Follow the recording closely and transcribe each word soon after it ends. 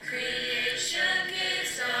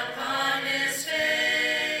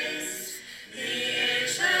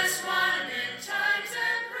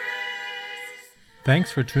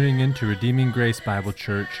Thanks for tuning in to Redeeming Grace Bible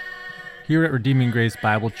Church. Here at Redeeming Grace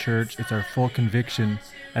Bible Church, it's our full conviction,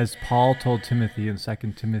 as Paul told Timothy in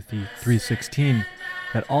 2 Timothy 3:16,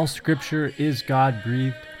 that all Scripture is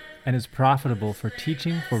God-breathed and is profitable for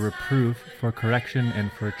teaching, for reproof, for correction,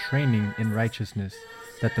 and for training in righteousness,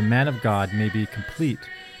 that the man of God may be complete,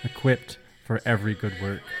 equipped for every good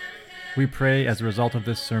work. We pray as a result of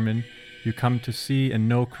this sermon, you come to see and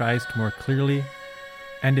know Christ more clearly,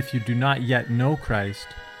 and if you do not yet know Christ,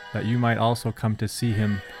 that you might also come to see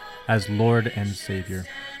him as Lord and Savior.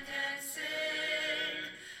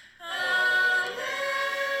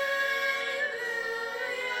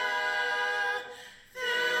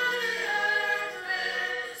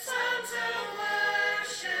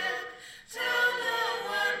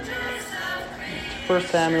 First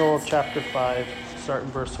Samuel chapter 5, start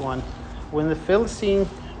in verse 1. When the Philistines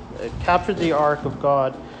captured the ark of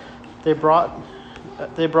God, they brought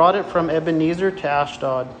it from Ebenezer to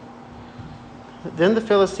Ashdod. Then the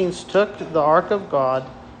Philistines took the ark of God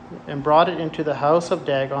and brought it into the house of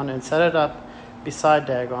Dagon and set it up beside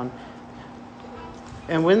Dagon.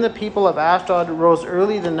 And when the people of Ashdod rose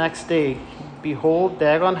early the next day, behold,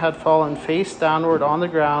 Dagon had fallen face downward on the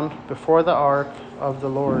ground before the ark of the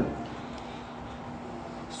Lord.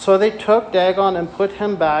 So they took Dagon and put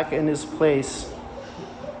him back in his place.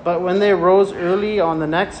 But when they rose early on the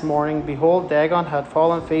next morning, behold, Dagon had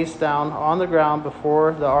fallen face down on the ground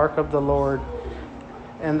before the ark of the Lord.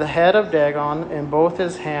 And the head of Dagon and both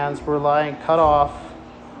his hands were lying cut off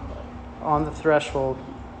on the threshold.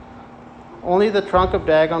 Only the trunk of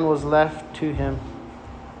Dagon was left to him.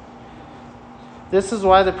 This is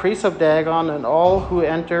why the priests of Dagon and all who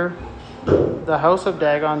enter the house of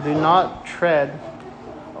Dagon do not tread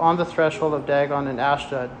on the threshold of Dagon and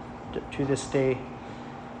Ashdod to this day.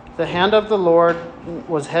 The hand of the Lord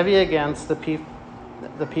was heavy against the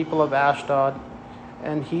people of Ashdod,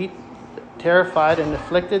 and he terrified and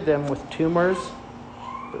afflicted them with tumors.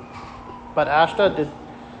 But Ashdod did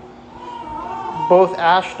both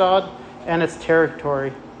Ashdod and its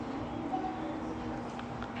territory.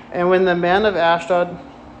 And when the men of Ashdod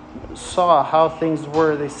saw how things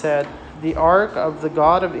were, they said, "The ark of the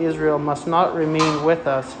God of Israel must not remain with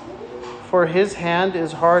us, for his hand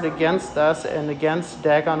is hard against us and against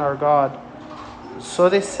Dagon our God." So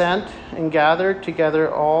they sent and gathered together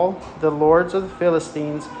all the lords of the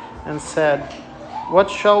Philistines and said, "What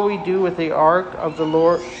shall we do with the ark of the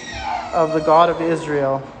Lord of the God of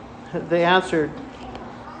Israel?" They answered,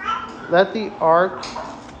 "Let the ark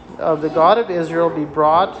of the God of Israel be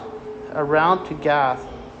brought around to Gath."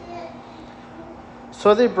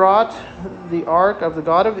 So they brought the ark of the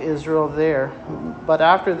God of Israel there. But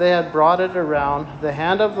after they had brought it around, the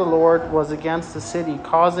hand of the Lord was against the city,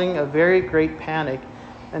 causing a very great panic.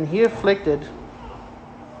 And he afflicted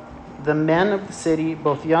the men of the city,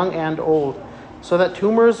 both young and old, so that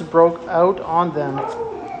tumors broke out on them.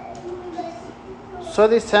 So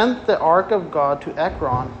they sent the ark of God to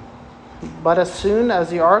Ekron. But as soon as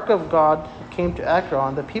the ark of God came to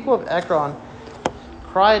Ekron, the people of Ekron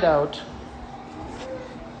cried out,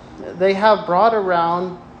 "They have brought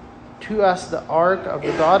around to us the ark of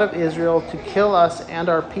the God of Israel to kill us and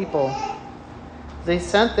our people." They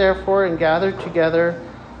sent therefore and gathered together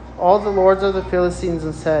all the lords of the Philistines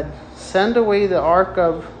and said, "Send away the ark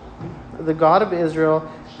of the God of Israel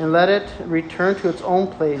and let it return to its own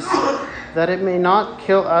place, that it may not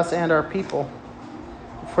kill us and our people."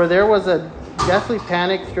 For there was a deathly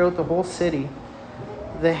panic throughout the whole city.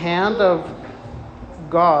 The hand of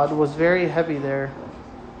God was very heavy there.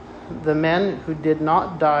 The men who did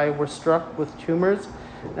not die were struck with tumors,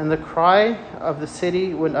 and the cry of the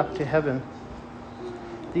city went up to heaven.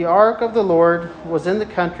 The ark of the Lord was in the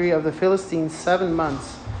country of the Philistines 7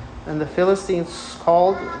 months, and the Philistines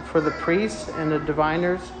called for the priests and the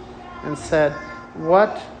diviners and said,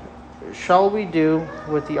 "What shall we do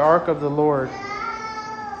with the ark of the Lord?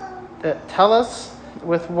 Tell us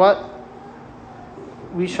with what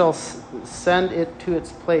we shall send it to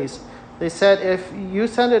its place." They said, If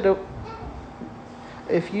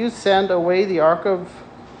you send away the ark of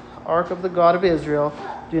the God of Israel,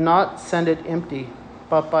 do not send it empty,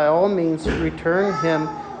 but by all means return him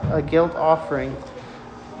a guilt offering.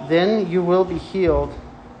 Then you will be healed,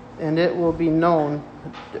 and it will be known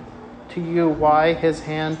to you why his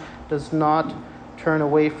hand does not turn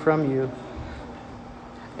away from you.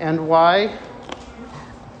 And why?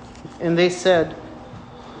 And they said,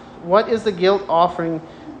 "What is the guilt offering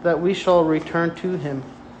that we shall return to him?"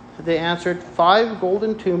 They answered, 5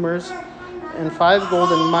 golden tumors and 5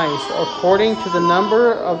 golden mice, according to the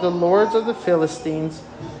number of the lords of the Philistines.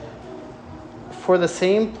 For the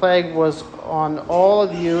same plague was on all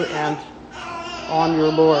of you and on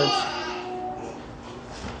your lords.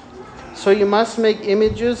 So you must make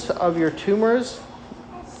images of your tumors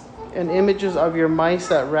and images of your mice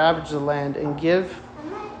that ravage the land, and give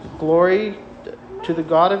glory to the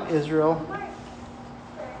God of Israel.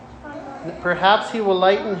 Perhaps he will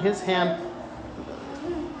lighten his hand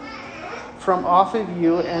from off of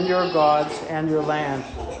you and your gods and your land.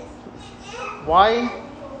 Why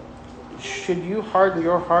should you harden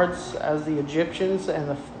your hearts as the Egyptians and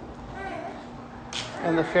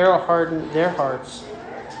the Pharaoh hardened their hearts?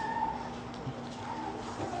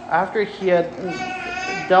 After he had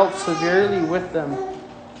dealt severely with them,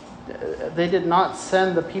 they did not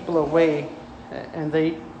send the people away, and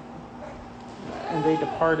they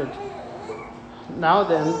departed. Now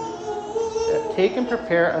then, take and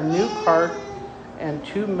prepare a new cart and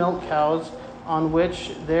 2 milk cows on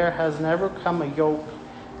which there has never come a yoke,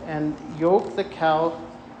 and yoke the cow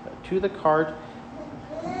to the cart,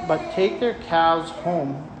 but take their calves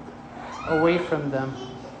home away from them.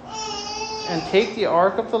 And take the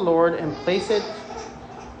ark of the Lord and place it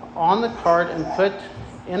on the cart, and put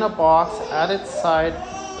in a box at its side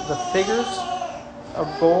the figures of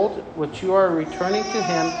gold which you are returning to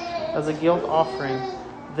him as a guilt offering.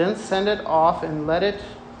 Then send it off and let it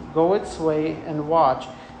go its way, and watch.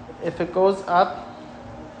 If it goes up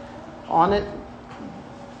on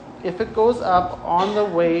the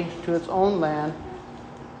way to its own land,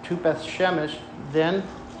 to Beth-Shemesh, then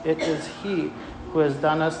it is he who has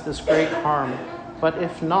done us this great harm. But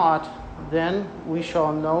if not, then we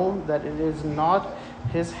shall know that it is not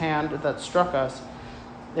his hand that struck us.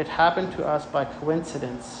 It happened to us by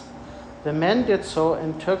coincidence. The men did so,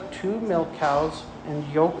 and took 2 milk cows and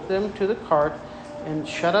yoked them to the cart, and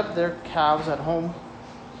shut up their calves at home.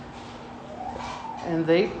 And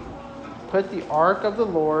they put the ark of the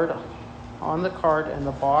Lord on the cart, and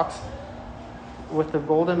the box with the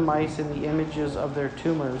golden mice and the images of their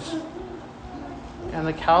tumors. And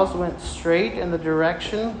the cows went straight in the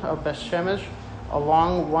direction of Beth-Shemesh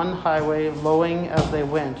along one highway, lowing as they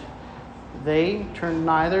went. They turned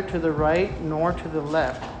neither to the right nor to the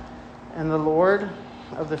left. And the Lord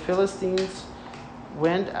of the Philistines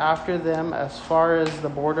went after them as far as the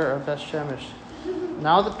border of Beth-Shemesh.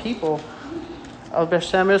 Now the people of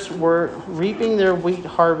Beth-Shemesh were reaping their wheat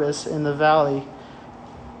harvest in the valley.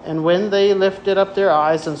 And when they lifted up their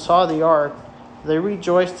eyes and saw the ark, they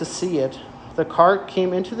rejoiced to see it. The cart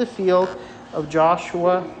came into the field of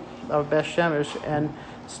Joshua of Beth-Shemesh and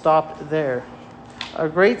stopped there. A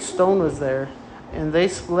great stone was there, and they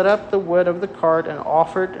split up the wood of the cart and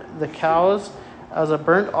offered the cows as a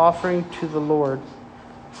burnt offering to the Lord.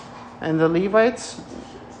 And the Levites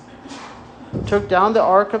took down the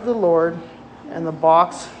ark of the Lord and the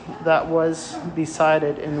box that was beside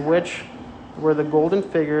it, in which were the golden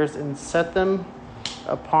figures, and set them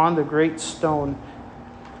upon the great stone.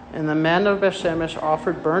 And the men of Beth-Shemesh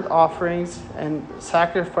offered burnt offerings and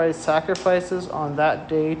sacrifices on that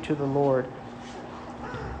day to the Lord.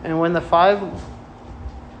 And when the five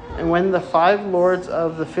lords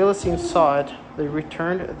of the Philistines saw it, they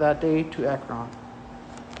returned that day to Ekron.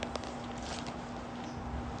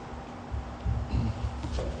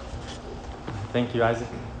 Thank you, Isaac.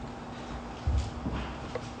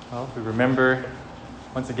 Well, we remember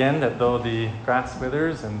once again that though the grass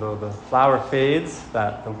withers and though the flower fades,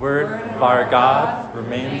 that the word of our God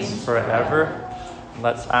remains forever.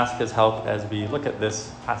 Let's ask his help as we look at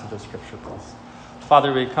this passage of Scripture, please.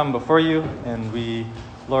 Father, we come before you, and we,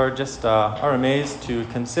 Lord, just are amazed to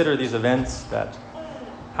consider these events that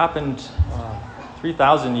happened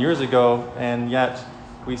 3,000 years ago, and yet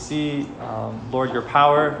we see, Lord, your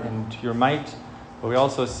power and your might, but we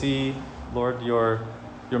also see, Lord, your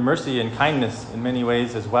mercy and kindness in many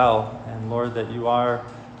ways as well. And Lord, that you are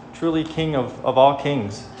truly King of all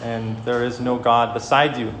kings, and there is no God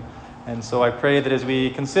beside you. And so I pray that as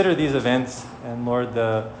we consider these events, and Lord,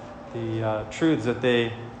 the truths that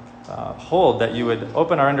they hold, that you would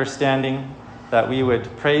open our understanding, that we would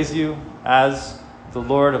praise you as the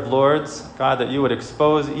Lord of Lords. God, that you would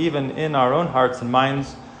expose even in our own hearts and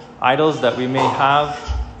minds idols that we may have,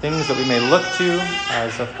 things that we may look to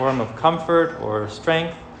as a form of comfort or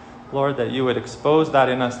strength. Lord, that you would expose that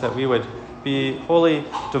in us, that we would be wholly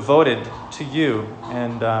devoted to you.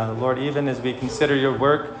 And Lord, even as we consider your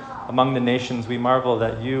work among the nations, we marvel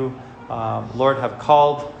that you, Lord, have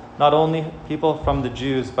called not only people from the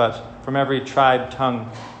Jews, but from every tribe, tongue,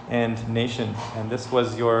 and nation. And this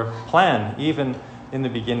was your plan, even in the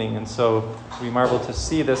beginning. And so we marvel to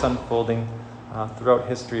see this unfolding throughout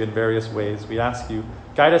history in various ways. We ask you,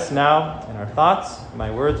 guide us now in our thoughts.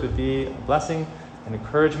 My words would be a blessing and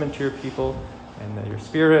encouragement to your people, and that your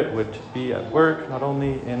Spirit would be at work not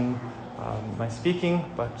only in my speaking,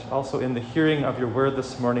 but also in the hearing of your word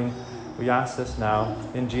this morning. We ask this now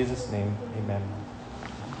in Jesus' name. Amen.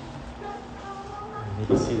 You may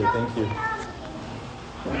be seated. Thank you.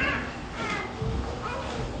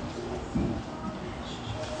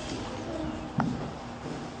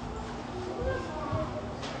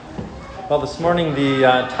 Well, this morning the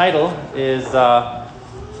title is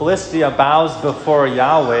Philistia Bows Before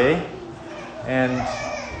Yahweh.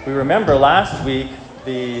 And we remember last week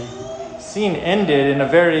the scene ended in a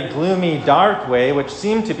very gloomy, dark way, which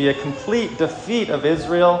seemed to be a complete defeat of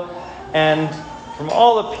Israel. And from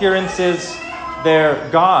all appearances, their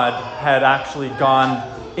God had actually gone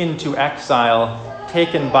into exile,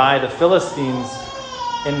 taken by the Philistines,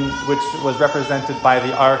 which was represented by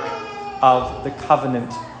the Ark of the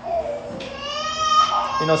Covenant.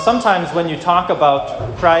 You know, sometimes when you talk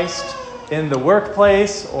about Christ in the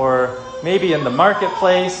workplace, or maybe in the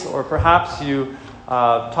marketplace, or perhaps you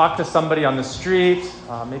talk to somebody on the street,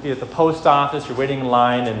 maybe at the post office, you're waiting in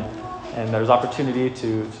line and there's opportunity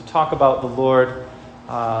to talk about the Lord.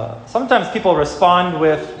 Sometimes people respond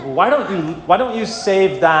with, why don't you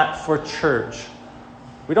save that for church?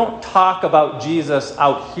 We don't talk about Jesus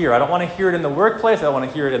out here. I don't want to hear it in the workplace. I don't want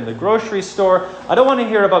to hear it in the grocery store. I don't want to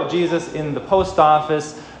hear about Jesus in the post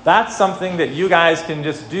office. That's something that you guys can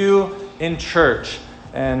just do in church.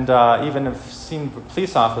 And even have seen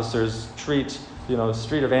police officers treat,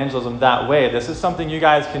 street evangelism that way. This is something you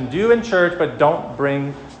guys can do in church, but don't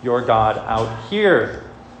bring your God out here.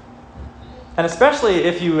 And especially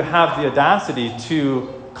if you have the audacity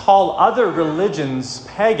to call other religions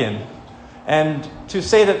pagan, and to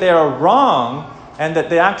say that they are wrong, and that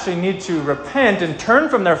they actually need to repent and turn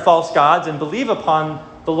from their false gods and believe upon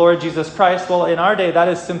the Lord Jesus Christ, well, in our day, that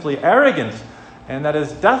is simply arrogant. And that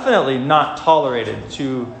is definitely not tolerated,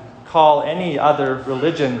 to call any other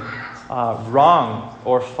religion wrong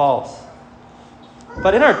or false.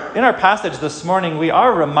 But in our passage this morning, we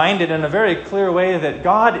are reminded in a very clear way that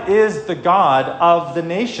God is the God of the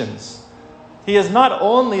nations. He is not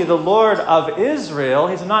only the Lord of Israel.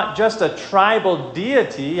 He's not just a tribal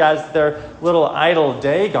deity as their little idol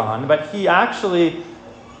Dagon, but he actually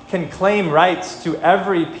can claim rights to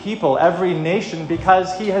every people, every nation,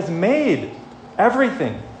 because he has made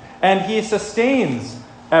everything. And he sustains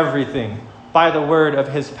everything by the word of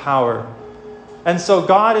his power. And so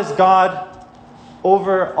God is God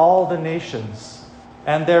over all the nations,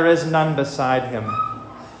 and there is none beside him.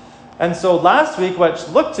 And so last week, what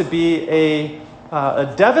looked to be a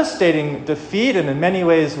devastating defeat, and in many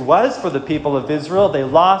ways was for the people of Israel, they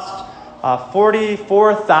lost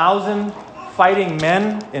 44,000 fighting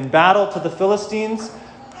men in battle to the Philistines.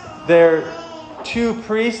 Their two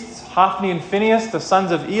priests, Hophni and Phinehas, the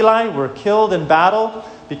sons of Eli, were killed in battle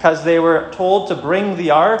because they were told to bring the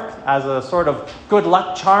ark as a sort of good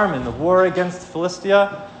luck charm in the war against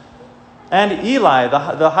Philistia. And Eli,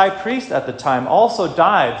 the high priest at the time, also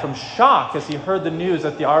died from shock as he heard the news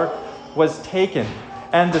that the ark was taken.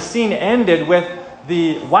 And the scene ended with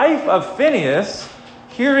the wife of Phinehas,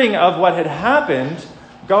 hearing of what had happened,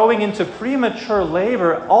 going into premature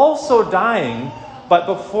labor, also dying, but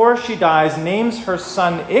before she dies, names her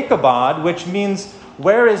son Ichabod, which means,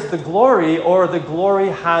 where is the glory, or the glory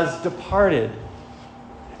has departed.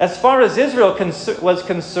 As far as Israel was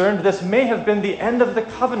concerned, this may have been the end of the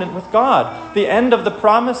covenant with God, the end of the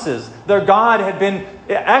promises. Their God had been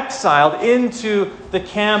exiled into the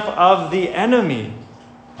camp of the enemy.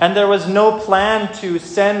 And there was no plan to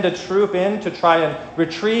send a troop in to try and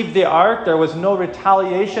retrieve the ark. There was no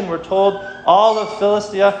retaliation. We're told all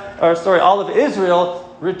of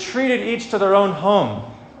Israel retreated each to their own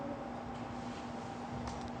home.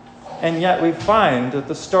 And yet we find that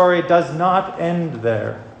the story does not end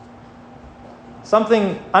there.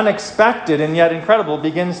 Something unexpected and yet incredible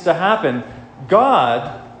begins to happen.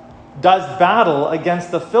 God does battle against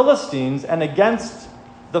the Philistines and against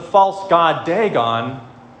the false god Dagon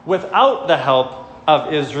without the help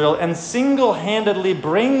of Israel, and single-handedly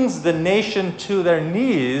brings the nation to their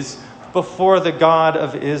knees before the God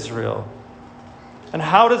of Israel. And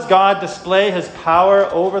how does God display his power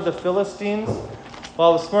over the Philistines?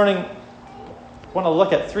 Well, this morning I want to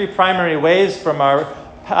look at three primary ways from our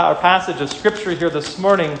passage of Scripture here this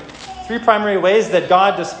morning. Three primary ways that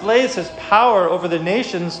God displays his power over the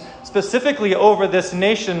nations, specifically over this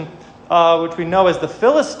nation which we know as the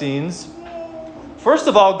Philistines. First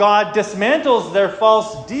of all, God dismantles their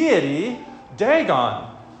false deity, Dagon,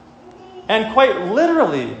 and quite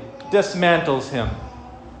literally dismantles him.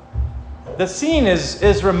 The scene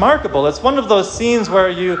is remarkable. It's one of those scenes where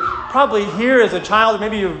you probably hear as a child,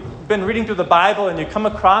 maybe you've been reading through the Bible and you come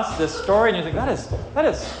across this story and you think, that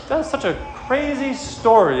is such a crazy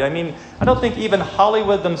story. I mean, I don't think even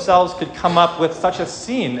Hollywood themselves could come up with such a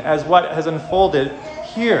scene as what has unfolded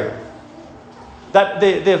here. That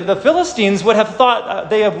the Philistines would have thought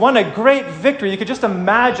they have won a great victory. You could just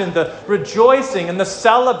imagine the rejoicing and the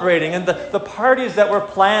celebrating and the parties that were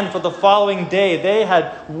planned for the following day. They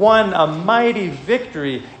had won a mighty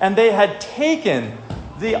victory, and they had taken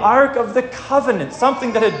the Ark of the Covenant,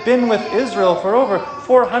 something that had been with Israel for over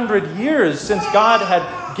 400 years since God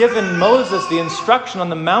had given Moses the instruction on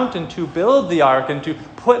the mountain to build the ark and to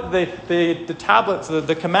put the tablets,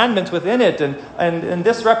 the commandments within it. And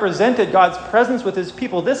this represented God's presence with his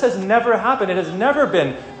people. This has never happened. It has never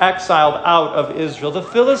been exiled out of Israel. The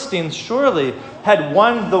Philistines surely had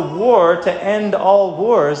won the war to end all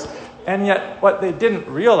wars. And yet what they didn't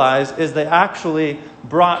realize is they actually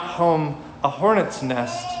brought home a hornet's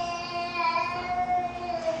nest.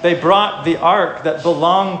 They brought the ark that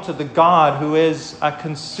belonged to the God who is a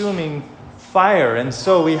consuming fire. And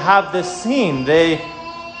so we have this scene. They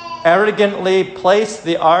arrogantly placed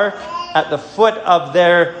the ark at the foot of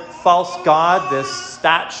their false god, this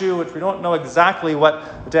statue, which we don't know exactly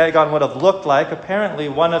what Dagon would have looked like. Apparently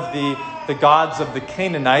one of the gods of the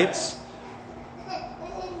Canaanites.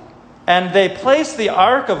 And they placed the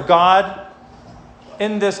ark of God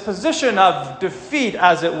in this position of defeat,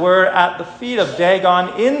 as it were, at the feet of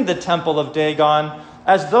Dagon, in the temple of Dagon,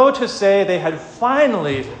 as though to say they had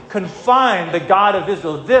finally confined the God of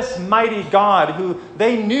Israel, this mighty God who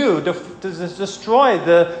they knew to destroy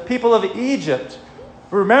the people of Egypt.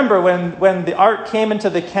 Remember when the ark came into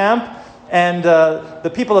the camp and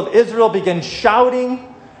the people of Israel began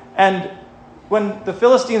shouting, and when the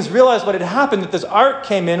Philistines realized what had happened, that this ark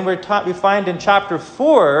came in, we find in chapter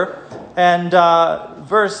 4 and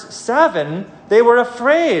verse 7, they were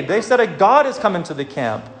afraid. They said, a God has come into the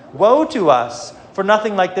camp. Woe to us, for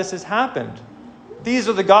nothing like this has happened. These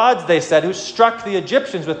are the gods, they said, who struck the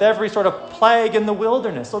Egyptians with every sort of plague in the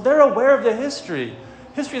wilderness. So they're aware of the history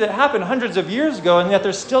that happened hundreds of years ago, and yet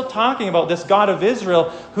they're still talking about this God of Israel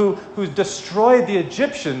who destroyed the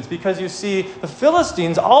Egyptians, because you see, the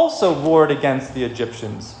Philistines also warred against the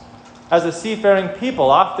Egyptians. As a seafaring people,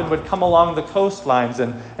 often would come along the coastlines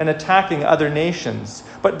and attacking other nations.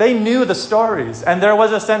 But they knew the stories, and there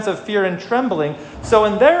was a sense of fear and trembling. So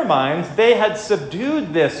in their minds, they had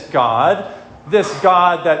subdued this God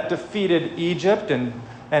that defeated Egypt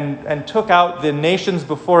and took out the nations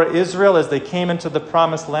before Israel as they came into the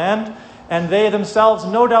promised land. And they themselves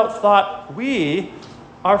no doubt thought, we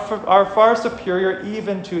are far superior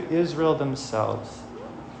even to Israel themselves.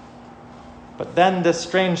 But then this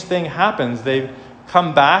strange thing happens. They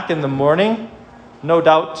come back in the morning, no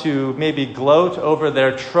doubt to maybe gloat over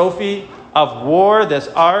their trophy of war, this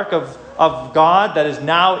ark of God that is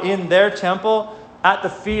now in their temple at the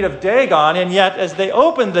feet of Dagon. And yet, as they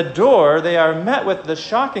open the door, they are met with the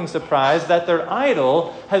shocking surprise that their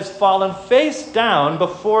idol has fallen face down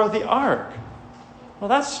before the ark. Well,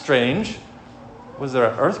 that's strange. Was there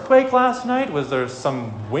an earthquake last night? Was there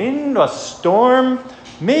some wind, a storm?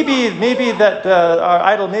 Maybe that our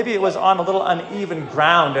idol, maybe it was on a little uneven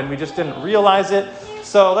ground and we just didn't realize it.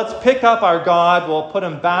 So let's pick up our God. We'll put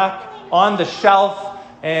him back on the shelf,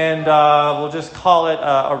 and we'll just call it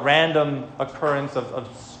a random occurrence of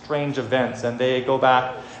strange events. And they go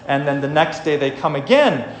back, and then the next day they come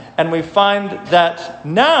again. And we find that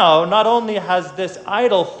now, not only has this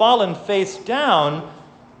idol fallen face down,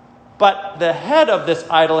 but the head of this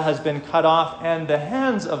idol has been cut off, and the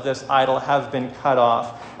hands of this idol have been cut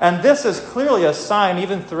off. And this is clearly a sign,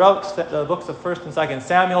 even throughout the books of 1st and 2nd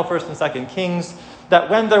Samuel, 1st and 2nd Kings, that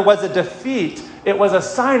when there was a defeat, it was a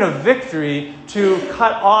sign of victory to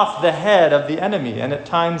cut off the head of the enemy, and at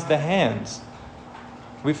times the hands.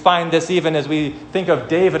 We find this even as we think of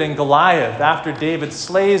David and Goliath, after David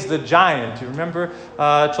slays the giant. You remember,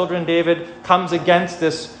 children, David comes against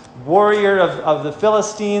this warrior of the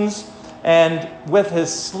Philistines, and with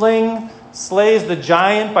his sling slays the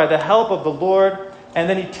giant by the help of the Lord, and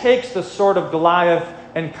then he takes the sword of Goliath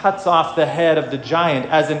and cuts off the head of the giant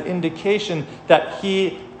as an indication that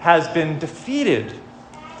he has been defeated.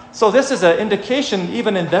 So this is an indication,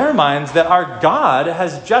 even in their minds, that our God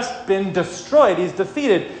has just been destroyed. He's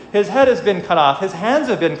defeated. His head has been cut off. His hands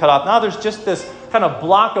have been cut off. Now there's just this kind of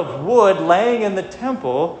block of wood laying in the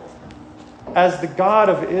temple, as the God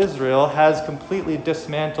of Israel has completely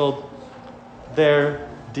dismantled their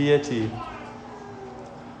deity.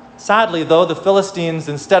 Sadly, though, the Philistines,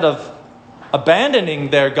 instead of abandoning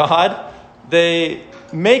their God, they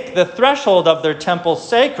make the threshold of their temple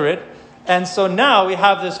sacred. And so now we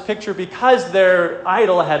have this picture, because their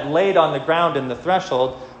idol had laid on the ground in the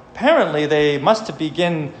threshold, apparently they must have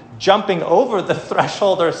begun jumping over the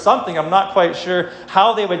threshold or something. I'm not quite sure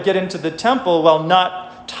how they would get into the temple while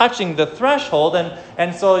not touching the threshold.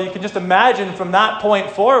 And so you can just imagine from that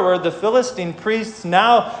point forward, the Philistine priests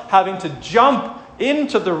now having to jump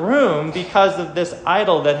into the room because of this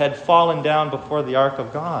idol that had fallen down before the ark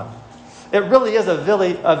of God. It really is a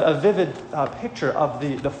vivid picture of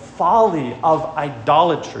the folly of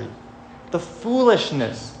idolatry, the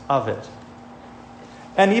foolishness of it.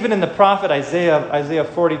 And even in the prophet Isaiah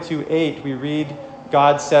 42:8, we read,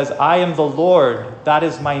 God says, I am the Lord, that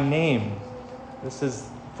is my name. This is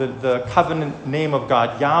the covenant name of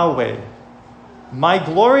God, Yahweh. My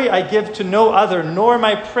glory I give to no other, nor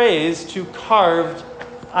my praise to carved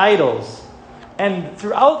idols. And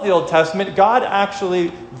throughout the Old Testament, God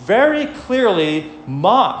actually very clearly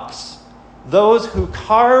mocks those who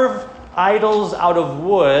carve idols out of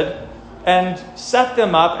wood and set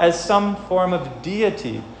them up as some form of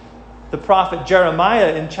deity. The prophet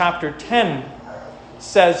Jeremiah in chapter 10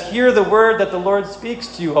 says, Hear the word that the Lord speaks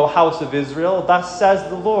to you, O house of Israel. Thus says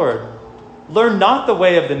the Lord, Learn not the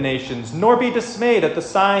way of the nations, nor be dismayed at the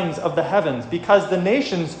signs of the heavens, because the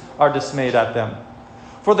nations are dismayed at them.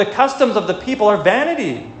 For the customs of the people are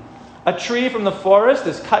vanity. A tree from the forest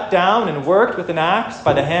is cut down and worked with an axe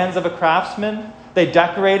by the hands of a craftsman. They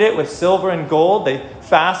decorate it with silver and gold. They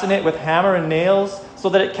fasten it with hammer and nails so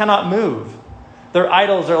that it cannot move. Their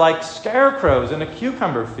idols are like scarecrows in a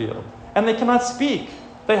cucumber field, and they cannot speak.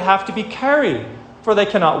 They have to be carried, for they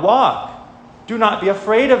cannot walk. Do not be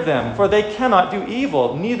afraid of them, for they cannot do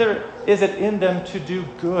evil, neither is it in them to do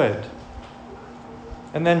good.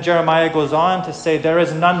 And then Jeremiah goes on to say, There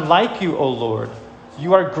is none like you, O Lord.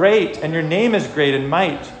 You are great, and your name is great in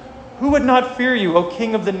might. Who would not fear you, O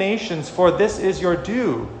King of the nations? For this is your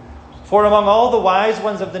due. For among all the wise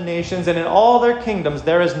ones of the nations and in all their kingdoms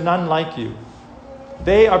there is none like you.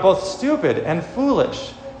 They are both stupid and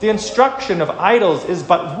foolish. The instruction of idols is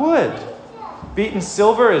but wood. Beaten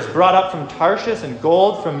silver is brought up from Tarshish and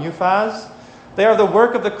gold from Uphaz. They are the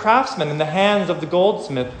work of the craftsman in the hands of the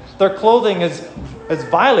goldsmith. Their clothing is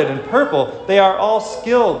violet and purple. They are all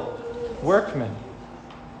skilled workmen.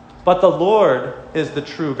 But the Lord is the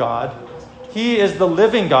true God. He is the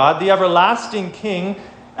living God, the everlasting King.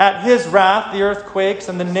 At his wrath the earth quakes,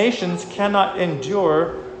 and the nations cannot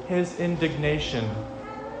endure his indignation.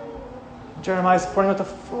 Jeremiah is pointing out the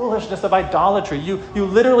foolishness of idolatry. You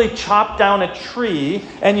literally chop down a tree,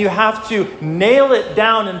 and you have to nail it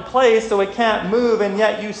down in place so it can't move, and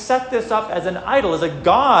yet you set this up as an idol, as a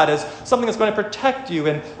god, as something that's going to protect you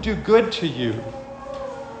and do good to you.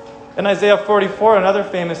 In Isaiah 44, another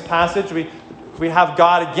famous passage, we have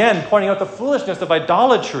God again pointing out the foolishness of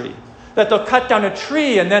idolatry. That they'll cut down a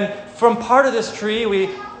tree, and then from part of this tree we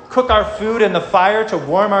cook our food in the fire to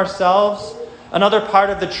warm ourselves. Another part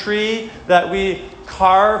of the tree that we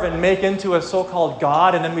carve and make into a so-called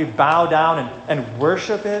god, and then we bow down and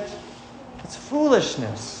worship it. It's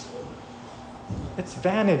foolishness. It's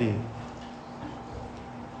vanity.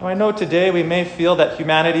 Now, I know today we may feel that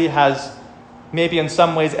humanity has maybe in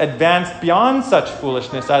some ways advanced beyond such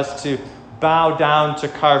foolishness as to bow down to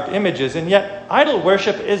carved images. And yet, idol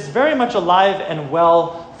worship is very much alive and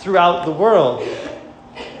well throughout the world.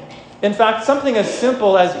 In fact, something as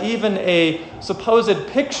simple as even a supposed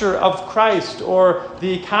picture of Christ or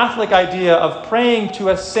the Catholic idea of praying to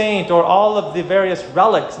a saint or all of the various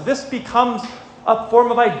relics, this becomes a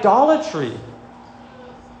form of idolatry.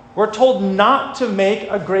 We're told not to make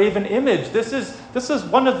a graven image. This is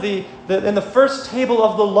one of the in the first table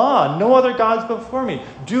of the law. No other gods before me.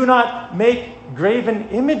 Do not make graven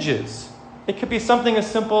images. It could be something as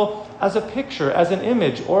simple as a picture, as an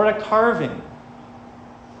image, or a carving.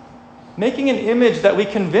 Making an image that we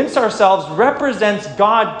convince ourselves represents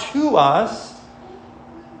God to us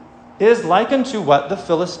is likened to what the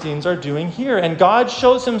Philistines are doing here. And God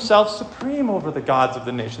shows himself supreme over the gods of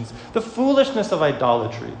the nations. The foolishness of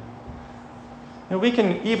idolatry. And we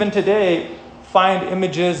can even today find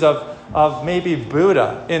images of maybe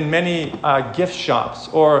Buddha in many gift shops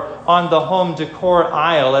or on the home decor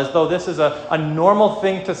aisle, as though this is a normal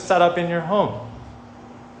thing to set up in your home.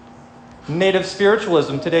 Native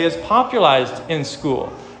spiritualism today is popularized in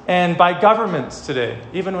school and by governments today.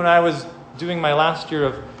 Even when I was doing my last year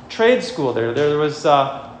of trade school there was,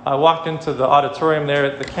 I walked into the auditorium there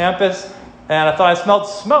at the campus, and I thought I smelled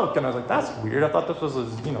smoke, and I was like, that's weird. I thought this was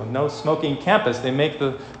a no smoking campus. They make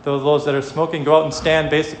those that are smoking go out and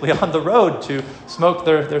stand basically on the road to smoke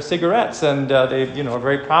their cigarettes, and they are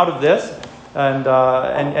very proud of this.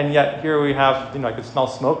 And yet here we have, I could smell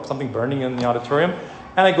smoke, something burning in the auditorium.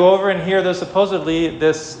 And I go over and here, there's supposedly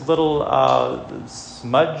this little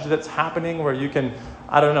smudge that's happening where you can,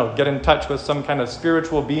 get in touch with some kind of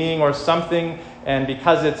spiritual being or something. And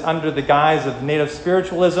because it's under the guise of native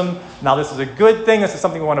spiritualism, now this is a good thing. This is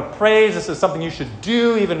something we want to praise. This is something you should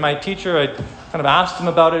do. Even my teacher, I kind of asked him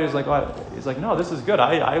about it. He's like, no, this is good.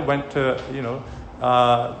 I went to,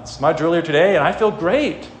 smudge earlier today, and I feel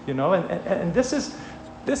great. And this is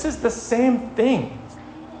the same thing,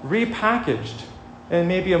 repackaged in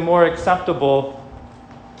maybe a more acceptable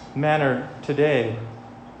manner today.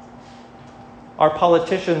 Our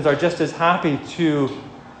politicians are just as happy to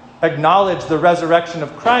acknowledge the resurrection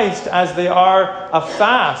of Christ as they are a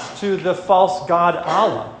fast to the false god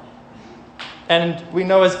Allah. And we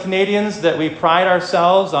know as Canadians that we pride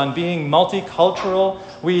ourselves on being multicultural.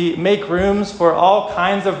 We make rooms for all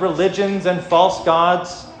kinds of religions and false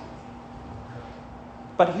gods.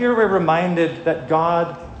 But here we're reminded that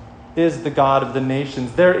God is the God of the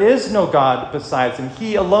nations. There is no God besides him.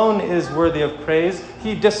 He alone is worthy of praise.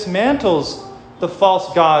 He dismantles the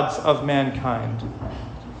false gods of mankind.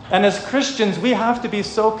 And as Christians, we have to be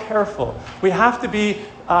so careful. We have to be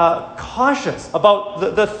cautious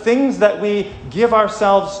about the things that we give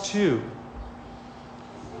ourselves to.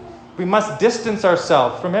 We must distance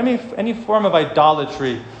ourselves from any form of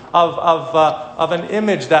idolatry, of an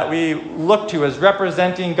image that we look to as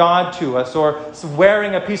representing God to us, or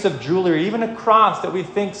wearing a piece of jewelry, even a cross that we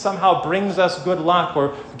think somehow brings us good luck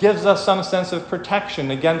or gives us some sense of protection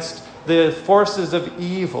against the forces of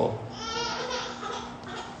evil.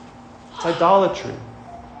 It's idolatry.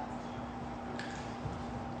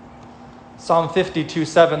 Psalm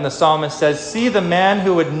 52:7, the psalmist says, "See the man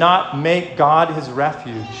who would not make God his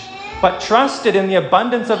refuge, but trusted in the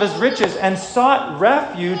abundance of his riches and sought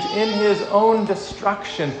refuge in his own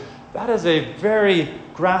destruction." That is a very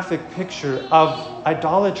graphic picture of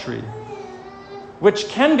idolatry, which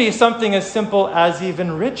can be something as simple as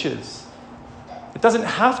even riches. It doesn't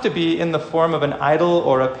have to be in the form of an idol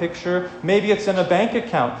or a picture. Maybe it's in a bank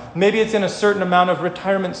account. Maybe it's in a certain amount of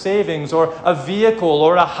retirement savings or a vehicle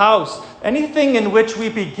or a house. Anything in which we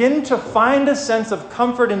begin to find a sense of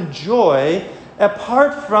comfort and joy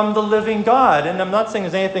apart from the living God. And I'm not saying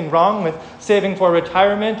there's anything wrong with saving for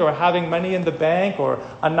retirement or having money in the bank or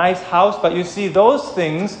a nice house, but you see, those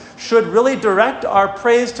things should really direct our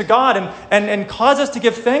praise to God and cause us to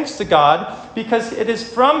give thanks to God, because it is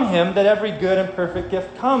from him that every good and perfect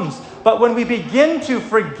gift comes. But when we begin to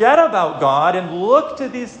forget about God and look to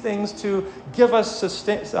these things to give us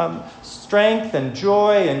strength and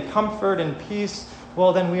joy and comfort and peace,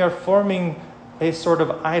 well, then we are forming a sort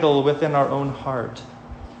of idol within our own heart.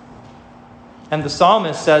 And the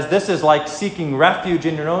psalmist says this is like seeking refuge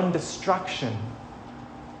in your own destruction.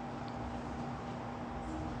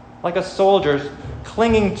 Like a soldier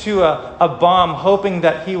clinging to a bomb, hoping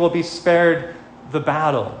that he will be spared the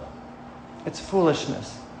battle. It's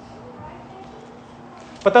foolishness.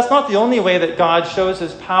 But that's not the only way that God shows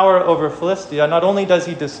his power over Philistia. Not only does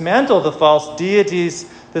he dismantle the false deities,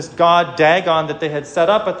 this god Dagon that they had set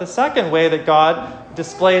up, but the second way that God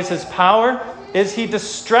displays his power is he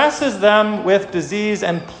distresses them with disease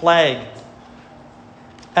and plague.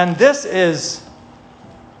 And this is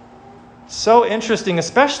so interesting,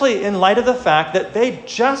 especially in light of the fact that they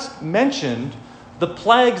just mentioned the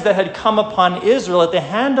plagues that had come upon Israel at the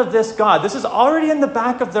hand of this God. This is already in the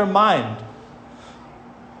back of their mind,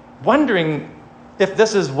 wondering if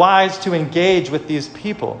this is wise to engage with these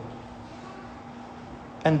people.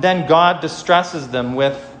 And then God distresses them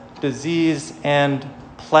with disease and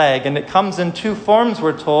plague. And it comes in two forms,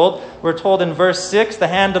 we're told. We're told in verse 6, the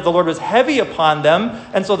hand of the Lord was heavy upon them.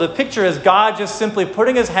 And so the picture is God just simply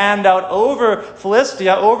putting his hand out over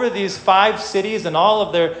Philistia, over these 5 cities and all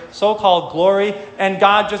of their so-called glory. And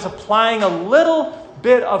God just applying a little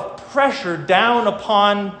bit of pressure down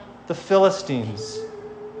upon the Philistines.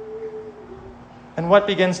 And what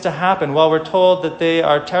begins to happen? Well, we're told that they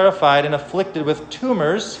are terrified and afflicted with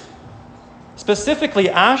tumors. Specifically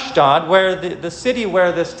Ashdod, where the city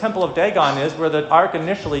where this temple of Dagon is, where the ark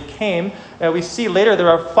initially came. We see later there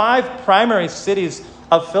are 5 primary cities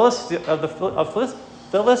of Philistia.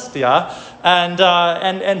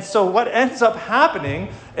 And so what ends up happening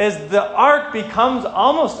is the ark becomes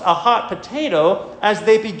almost a hot potato as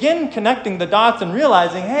they begin connecting the dots and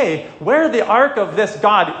realizing, hey, where the ark of this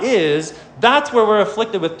God is, that's where we're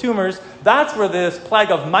afflicted with tumors. That's where this plague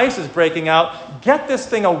of mice is breaking out. Get this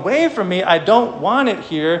thing away from me. I don't want it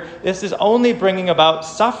here. This is only bringing about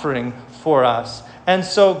suffering for us. And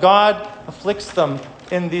so God afflicts them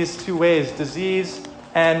in these 2 ways, disease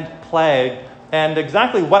and plague. And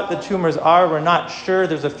exactly what the tumors are, we're not sure.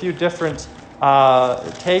 There's a few different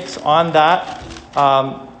takes on that.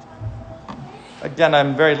 Again,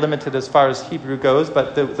 I'm very limited as far as Hebrew goes,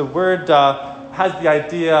 but the word has the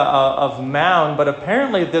idea of mound, but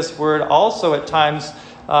apparently this word also at times,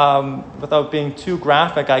 without being too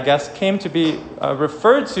graphic, I guess, came to be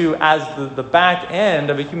referred to as the back end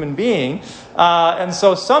of a human being. And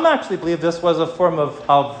so some actually believe this was a form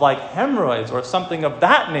of like hemorrhoids or something of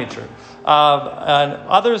that nature. And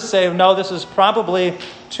others say, no, this is probably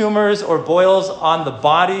tumors or boils on the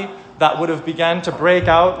body that would have begun to break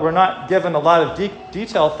out. We're not given a lot of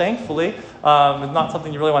detail, thankfully. It's not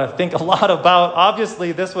something you really want to think a lot about.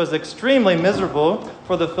 Obviously, this was extremely miserable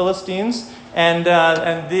for the Philistines, and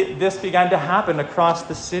this began to happen across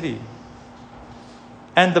the city.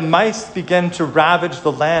 And the mice began to ravage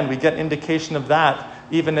the land. We get indication of that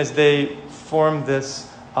even as they form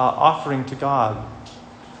this offering to God.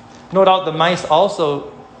 No doubt the mice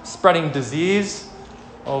also spreading disease,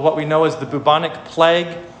 or what we know as the bubonic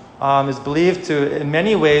plague, is believed to, in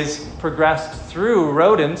many ways, progress through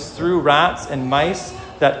rodents, through rats and mice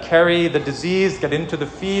that carry the disease, get into the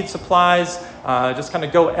feed supplies, just kind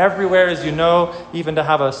of go everywhere, as you know. Even to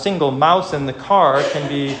have a single mouse in the car can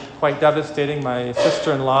be quite devastating. My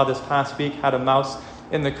sister-in-law this past week had a mouse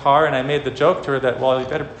in the car, and I made the joke to her that, well, you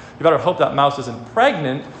better hope that mouse isn't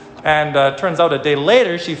pregnant. And turns out a day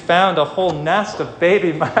later, she found a whole nest of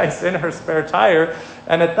baby mice in her spare tire.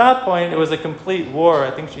 And at that point, it was a complete war.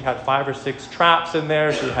 I think she had 5 or 6 traps in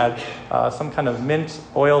there. She had some kind of mint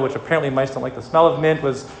oil, which apparently mice don't like the smell of mint,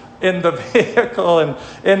 was in the vehicle. And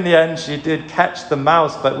in the end, she did catch the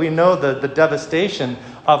mouse. But we know the devastation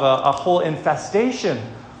of a whole infestation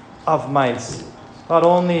of mice, not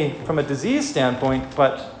only from a disease standpoint,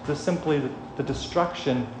 but simply the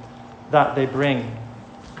destruction that they bring.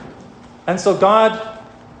 And so God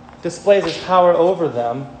displays his power over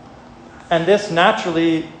them, and this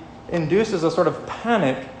naturally induces a sort of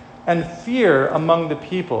panic and fear among the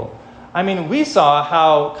people. I mean, we saw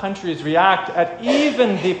how countries react at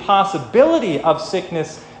even the possibility of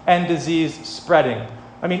sickness and disease spreading.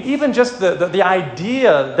 I mean, even just the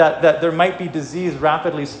idea that there might be disease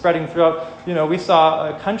rapidly spreading throughout, we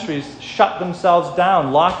saw countries shut themselves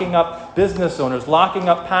down, locking up business owners, locking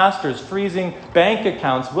up pastors, freezing bank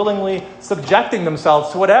accounts, willingly subjecting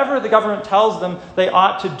themselves to whatever the government tells them they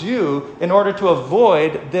ought to do in order to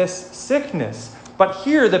avoid this sickness. But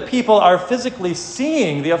here the people are physically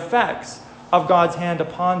seeing the effects of God's hand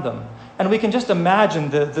upon them. And we can just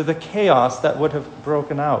imagine the chaos that would have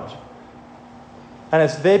broken out. And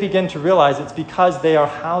as they begin to realize it's because they are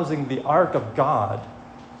housing the ark of God,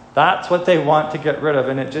 that's what they want to get rid of.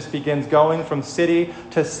 And it just begins going from city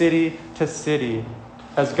to city to city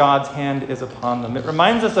as God's hand is upon them. It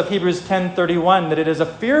reminds us of Hebrews 10:31 that it is a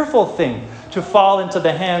fearful thing to fall into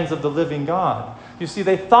the hands of the living God. You see,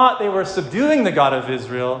 they thought they were subduing the God of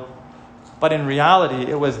Israel, but in reality,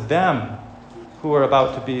 it was them who were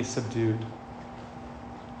about to be subdued.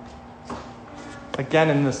 Again,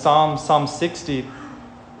 in the Psalm 60,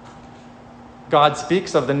 God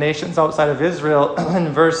speaks of the nations outside of Israel.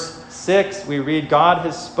 In verse 6, we read, God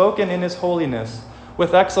has spoken in his holiness.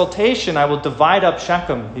 With exultation, I will divide up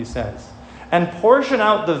Shechem, he says, and portion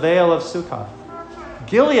out the vale of Succoth.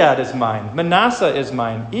 Gilead is mine, Manasseh is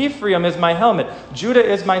mine, Ephraim is my helmet, Judah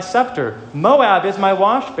is my scepter, Moab is my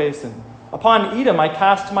wash basin. Upon Edom I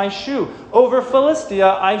cast my shoe. Over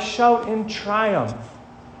Philistia I shout in triumph.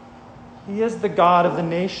 He is the God of the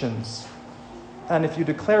nations. And if you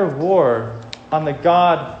declare war on the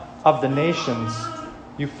God of the nations,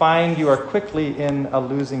 you find you are quickly in a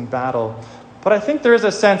losing battle. But I think there is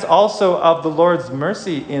a sense also of the Lord's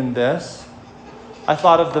mercy in this. I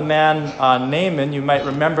thought of the man Naaman. You might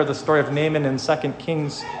remember the story of Naaman in 2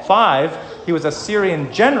 Kings 5. He was a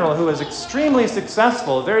Syrian general who was extremely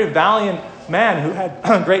successful, a very valiant man who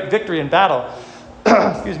had great victory in battle.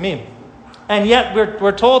 Excuse me. And yet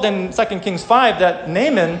we're told in 2 Kings 5 that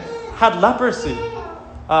Naaman had leprosy,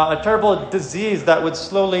 a terrible disease that would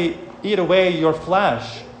slowly eat away your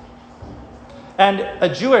flesh. And a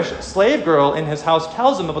Jewish slave girl in his house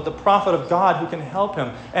tells him about the prophet of God who can help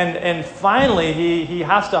him. And finally, he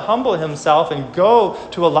has to humble himself and go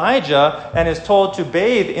to Elijah and is told to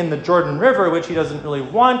bathe in the Jordan River, which he doesn't really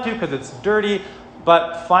want to because it's dirty,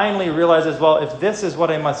 but finally realizes, well, if this is what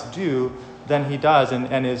I must do, then he does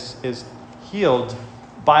and is healed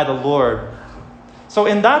by the Lord. So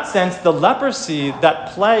in that sense, the leprosy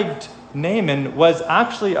that plagued Naaman was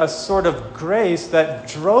actually a sort of grace that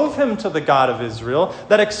drove him to the God of Israel,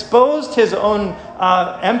 that exposed his own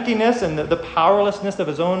emptiness and the powerlessness of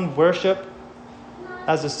his own worship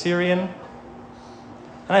as a Syrian.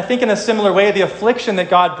 And I think in a similar way, the affliction that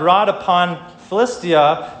God brought upon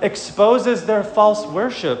Philistia exposes their false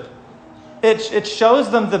worship It shows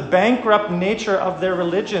them the bankrupt nature of their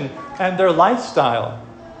religion and their lifestyle.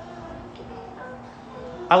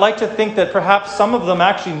 I like to think that perhaps some of them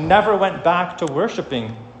actually never went back to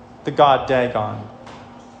worshiping the god Dagon.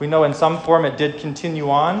 We know in some form it did continue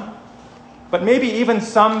on, but maybe even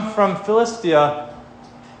some from Philistia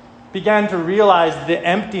began to realize the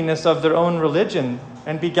emptiness of their own religion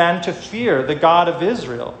and began to fear the God of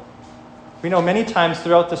Israel. We know many times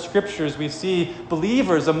throughout the scriptures we see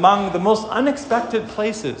believers among the most unexpected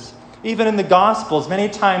places. Even in the Gospels, many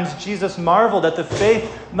times Jesus marveled at the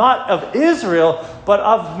faith not of Israel, but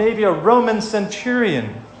of maybe a Roman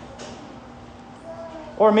centurion.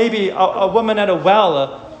 Or maybe a woman at a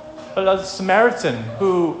well, a Samaritan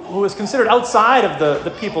who was considered outside of the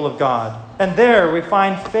people of God. And there we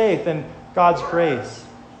find faith and God's grace.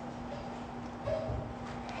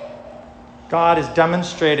 God is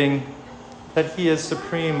demonstrating that he is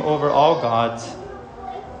supreme over all gods.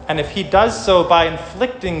 And if he does so by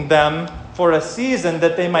inflicting them for a season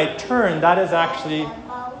that they might turn, that is actually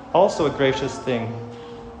also a gracious thing.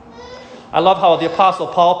 I love how the Apostle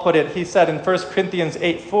Paul put it. He said in 1 Corinthians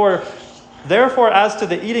 8:4, "Therefore, as to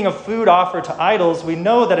the eating of food offered to idols, we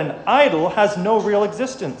know that an idol has no real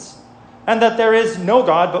existence, and that there is no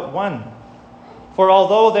God but one. For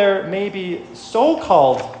although there may be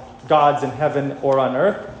so-called gods in heaven or on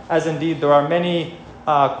earth, as indeed there are many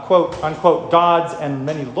quote-unquote gods and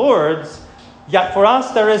many lords, yet for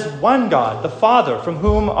us there is one God, the Father, from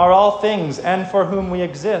whom are all things and for whom we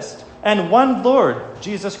exist, and one Lord,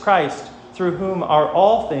 Jesus Christ, through whom are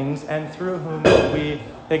all things and through whom we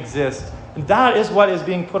exist." And that is what is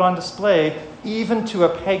being put on display even to a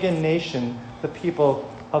pagan nation, the people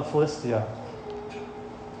of Philistia.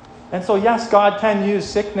 And so, yes, God can use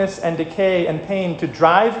sickness and decay and pain to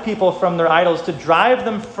drive people from their idols, to drive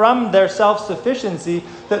them from their self-sufficiency,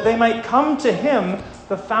 that they might come to him,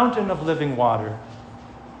 the fountain of living water.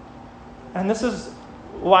 And this is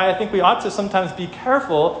why I think we ought to sometimes be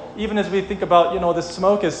careful, even as we think about, the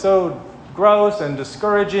smoke is so gross and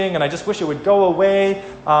discouraging, and I just wish it would go away.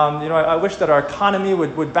 I wish that our economy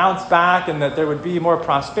would bounce back and that there would be more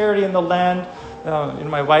prosperity in the land.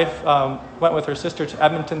 My wife went with her sister to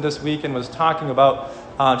Edmonton this week and was talking about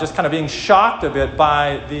just kind of being shocked a bit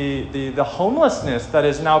by the homelessness that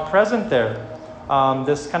is now present there.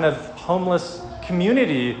 This kind of homeless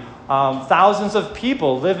community, thousands of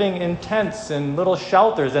people living in tents and little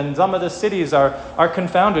shelters, and some of the cities are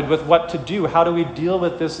confounded with what to do. How do we deal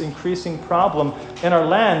with this increasing problem in our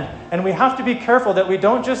land? And we have to be careful that we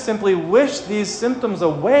don't just simply wish these symptoms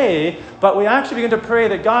away, but we actually begin to pray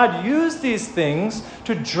that God use these things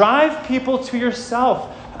to drive people to yourself.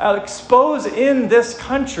 Expose in this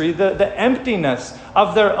country the emptiness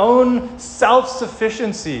of their own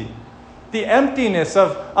self-sufficiency. The emptiness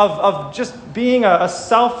of just being a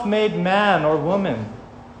self-made man or woman.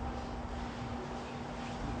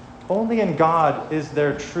 Only in God is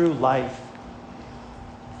there true life.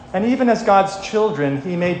 And even as God's children,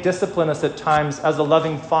 he may discipline us at times as a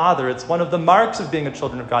loving father. It's one of the marks of being a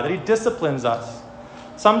children of God, that he disciplines us.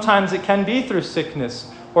 Sometimes it can be through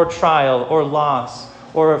sickness or trial or loss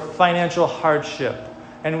or financial hardship.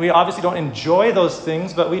 And we obviously don't enjoy those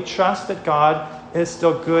things, but we trust that God is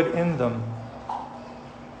still good in them.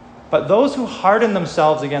 But those who harden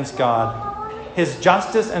themselves against God, his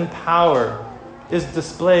justice and power is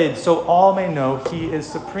displayed so all may know he is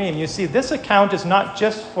supreme. You see, this account is not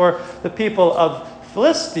just for the people of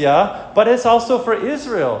Philistia, but it's also for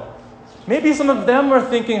Israel. Maybe some of them were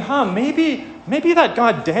thinking, maybe that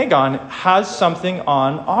god Dagon has something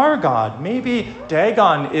on our God. Maybe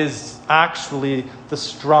Dagon is actually the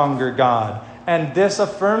stronger God. And this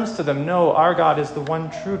affirms to them, no, our God is the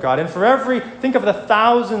one true God. And think of the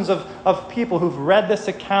thousands of people who've read this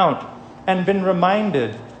account and been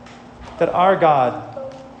reminded that our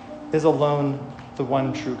God is alone the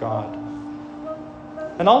one true God.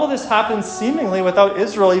 And all of this happens seemingly without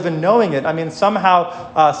Israel even knowing it. I mean,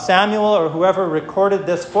 somehow Samuel or whoever recorded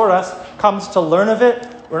this for us comes to learn of it.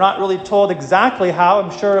 We're not really told exactly how.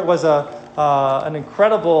 I'm sure it was an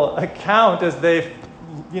incredible account as they,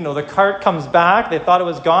 the cart comes back. They thought it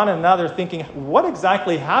was gone, and now they're thinking, what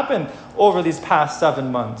exactly happened over these past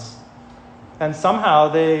 7 months? And somehow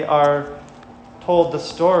they are told the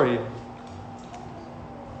story.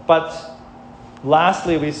 But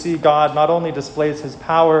lastly, we see God not only displays his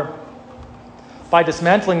power by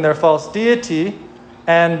dismantling their false deity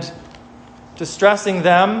and distressing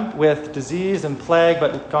them with disease and plague,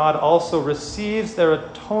 but God also receives their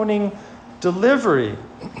atoning delivery.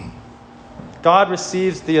 God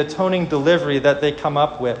receives the atoning delivery that they come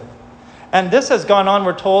up with. And this has gone on,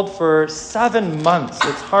 we're told, for 7 months.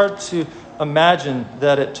 It's hard to imagine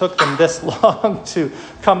that it took them this long to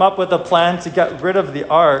come up with a plan to get rid of the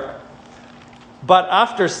ark. But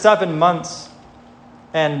after 7 months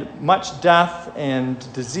and much death and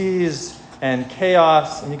disease and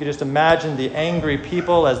chaos, and you could just imagine the angry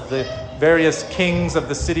people as the various kings of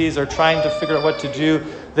the cities are trying to figure out what to do,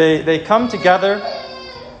 they come together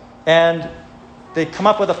and they come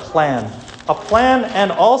up with a plan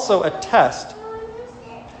and also a test.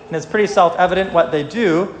 And it's pretty self-evident what they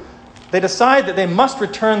do. They decide that they must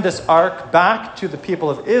return this ark back to the people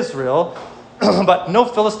of Israel, but no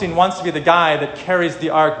Philistine wants to be the guy that carries the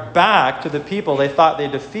ark back to the people they thought they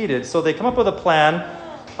defeated. So they come up with a plan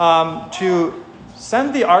to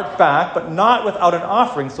send the ark back, but not without an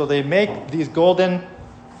offering. So they make these golden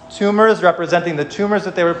tumors representing the tumors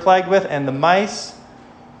that they were plagued with and the mice.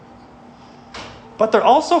 But they're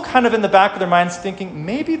also kind of in the back of their minds thinking,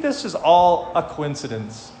 maybe this is all a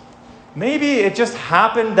coincidence. Maybe it just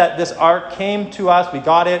happened that this ark came to us, we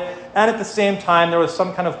got it, and at the same time there was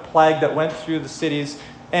some kind of plague that went through the cities,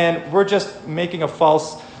 and we're just making a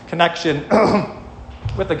false connection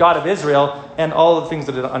with the God of Israel and all of the things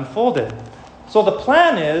that had unfolded. So the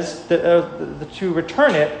plan is that, to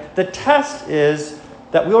return it. The test is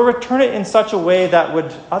that we'll return it in such a way that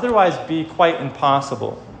would otherwise be quite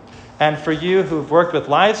impossible. And for you who've worked with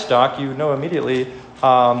livestock, you know immediately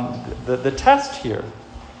the test here.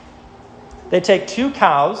 They take 2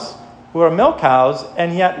 cows who are milk cows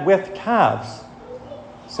and yet with calves.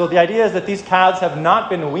 So the idea is that these calves have not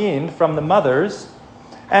been weaned from the mothers,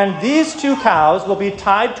 and these 2 cows will be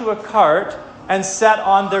tied to a cart and set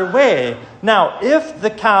on their way. Now, if the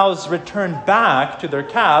cows return back to their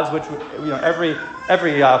calves, which every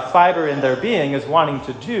fiber in their being is wanting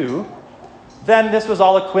to do, then this was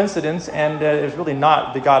all a coincidence, and it was really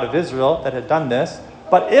not the God of Israel that had done this.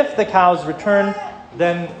 But if the cows return,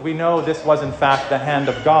 then we know this was in fact the hand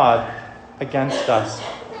of God against us.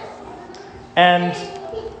 And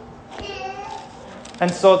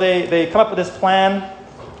so they come up with this plan,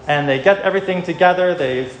 and they get everything together.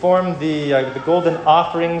 They form the golden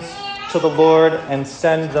offerings to the Lord and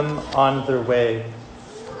send them on their way.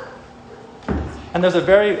 And there's a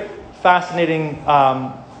very fascinating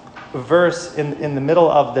verse in the middle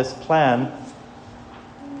of this plan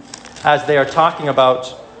as they are talking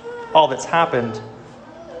about all that's happened.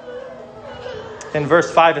 In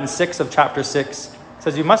verse 5 and 6 of chapter 6, it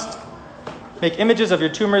says, "You must make images of your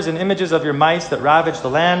tumors and images of your mice that ravage the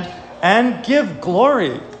land, and give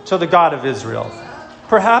glory to the God of Israel.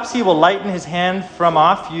 Perhaps he will lighten his hand from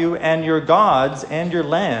off you and your gods and your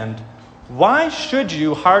land. Why should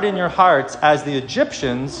you harden your hearts as the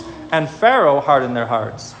Egyptians and Pharaoh hardened their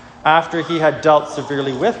hearts? After he had dealt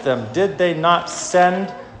severely with them, did they not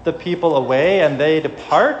send the people away and they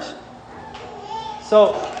depart?"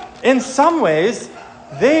 So, in some ways,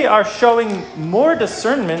 they are showing more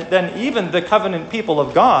discernment than even the covenant people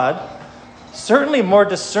of God. Certainly more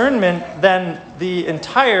discernment than the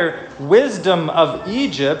entire wisdom of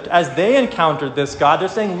Egypt as they encountered this God. They're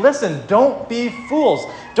saying, listen, don't be fools.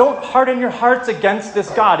 Don't harden your hearts against this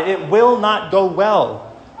God. It will not go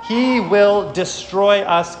well. He will destroy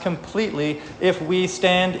us completely if we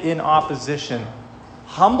stand in opposition.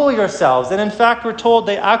 Humble yourselves. And in fact, we're told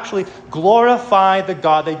they actually glorify the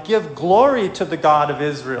God. They give glory to the God of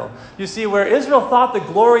Israel. You see, where Israel thought the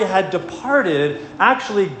glory had departed,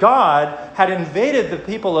 actually God had invaded the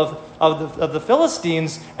people of the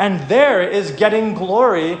Philistines, and there is getting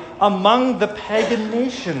glory among the pagan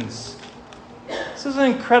nations. This is an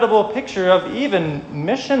incredible picture of even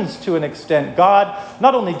missions to an extent. God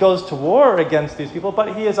not only goes to war against these people,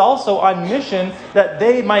 but he is also on mission that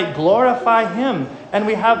they might glorify him. And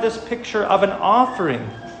we have this picture of an offering,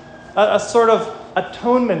 a sort of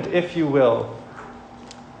atonement, if you will,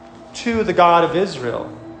 to the God of Israel.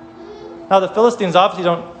 Now, the Philistines obviously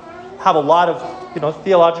don't have a lot of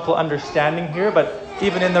theological understanding here, but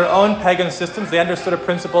even in their own pagan systems, they understood a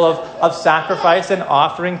principle of sacrifice and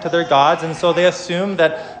offering to their gods. And so they assume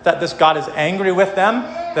that this God is angry with them,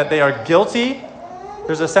 that they are guilty.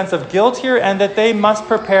 There's a sense of guilt here, and that they must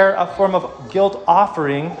prepare a form of guilt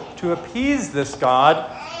offering to appease this God,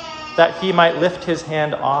 that he might lift his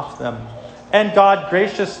hand off them. And God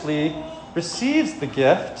graciously receives the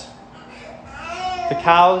gift. The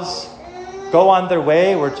cows go on their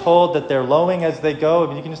way. We're told that they're lowing as they go. I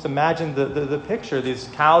mean, you can just imagine the picture. These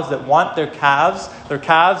cows that want their calves. Their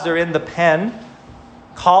calves are in the pen,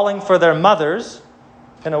 calling for their mothers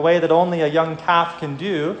in a way that only a young calf can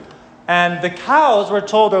do. And the cows, we're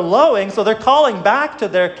told, are lowing, so they're calling back to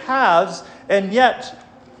their calves, and yet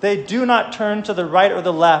they do not turn to the right or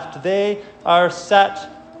the left. They are set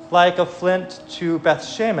like a flint to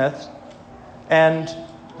Beth-Shemesh and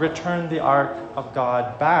return the ark of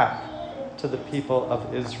God back to the people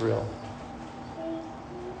of Israel.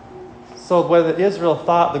 So whether Israel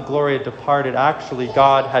thought the glory had departed, actually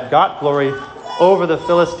God had got glory over the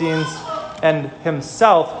Philistines and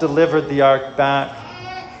himself delivered the ark back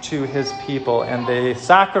to his people. And they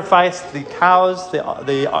sacrificed the cows.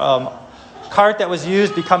 The cart that was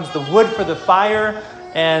used becomes the wood for the fire.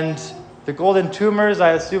 And the golden tumors,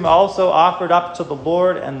 I assume, also offered up to the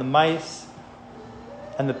Lord, and the mice.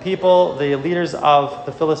 And the people, the leaders of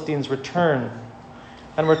the Philistines, return.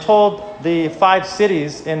 And we're told the 5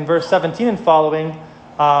 cities in verse 17 and following,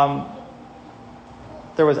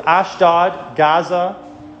 there was Ashdod, Gaza,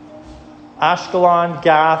 Ashkelon,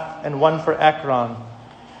 Gath, and one for Ekron.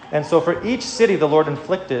 And so for each city the Lord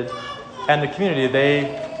inflicted, and the community,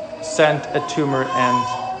 they sent a tumor and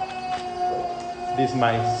these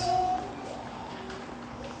mice.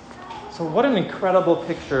 So what an incredible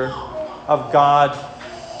picture of God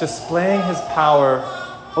displaying his power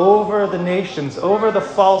over the nations, over the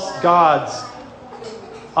false gods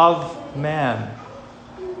of man.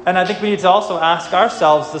 And I think we need to also ask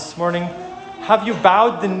ourselves this morning, have you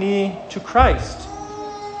bowed the knee to Christ?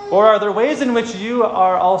 Or are there ways in which you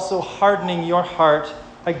are also hardening your heart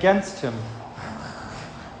against him?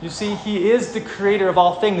 You see, he is the creator of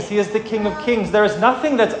all things. He is the King of kings. There is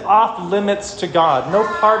nothing that's off limits to God. No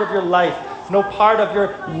part of your life, no part of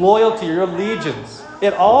your loyalty or your allegiance.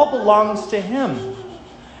 It all belongs to him.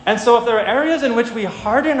 And so if there are areas in which we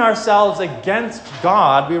harden ourselves against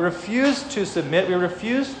God, we refuse to submit, we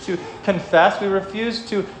refuse to confess, we refuse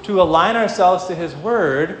to align ourselves to his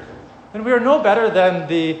word, then we are no better than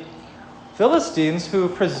the Philistines who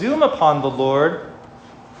presume upon the Lord,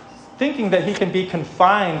 thinking that he can be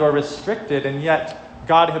confined or restricted, and yet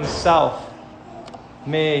God himself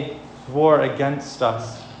may war against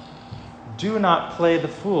us. Do not play the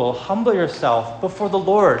fool. Humble yourself before the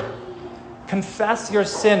Lord. Confess your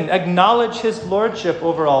sin. Acknowledge his lordship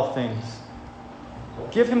over all things.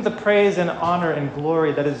 Give him the praise and honor and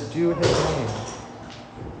glory that is due his name.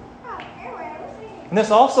 And this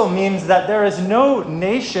also means that there is no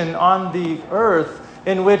nation on the earth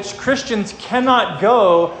in which Christians cannot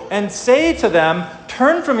go and say to them,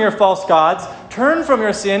 turn from your false gods, turn from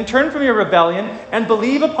your sin, turn from your rebellion, and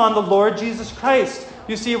believe upon the Lord Jesus Christ.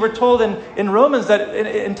 You see, we're told in Romans that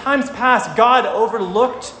in times past, God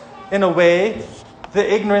overlooked in a way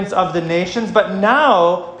the ignorance of the nations. But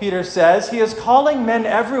now, Peter says, he is calling men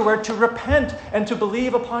everywhere to repent and to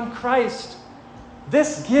believe upon Christ.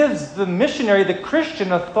 This gives the missionary, the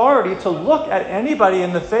Christian, authority to look at anybody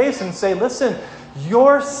in the face and say, listen,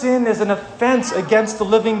 your sin is an offense against the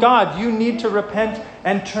living God. You need to repent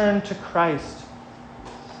and turn to Christ.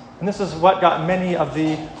 And this is what got many of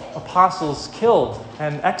the apostles killed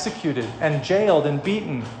and executed and jailed and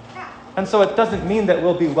beaten. And so it doesn't mean that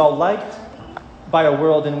we'll be well liked by a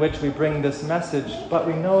world in which we bring this message, but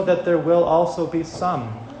we know that there will also be some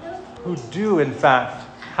who do, in fact,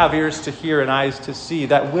 have ears to hear and eyes to see,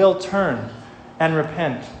 that will turn and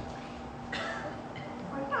repent.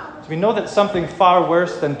 So we know that something far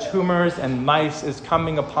worse than tumors and mice is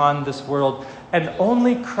coming upon this world, and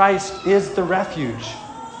only Christ is the refuge.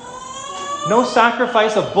 No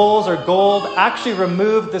sacrifice of bulls or gold actually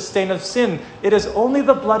removed the stain of sin. It is only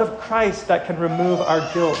the blood of Christ that can remove our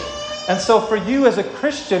guilt. And so for you as a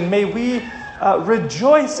Christian, may we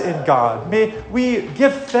rejoice in God. May we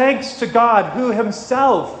give thanks to God who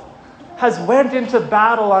himself has went into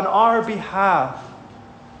battle on our behalf.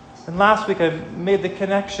 And last week I made the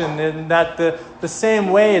connection in that the same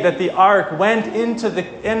way that the ark went into the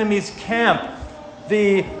enemy's camp,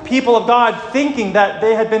 the people of God thinking that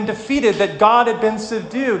they had been defeated, that God had been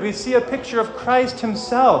subdued. We see a picture of Christ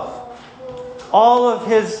himself. All of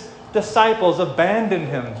his disciples abandoned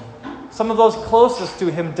him. Some of those closest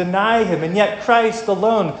to him deny him, and yet Christ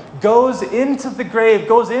alone goes into the grave,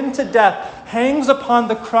 goes into death, hangs upon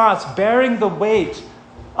the cross, bearing the weight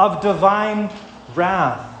of divine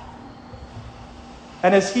wrath.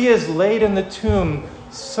 And as he is laid in the tomb,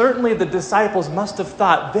 certainly the disciples must have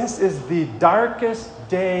thought, this is the darkest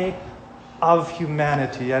day of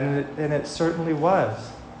humanity, and it certainly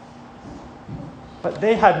was. But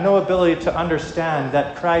they had no ability to understand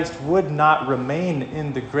that Christ would not remain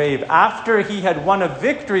in the grave. After he had won a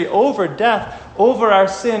victory over death, over our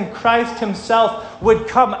sin, Christ himself would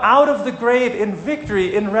come out of the grave in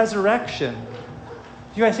victory, in resurrection.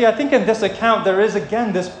 You guys see, I think in this account there is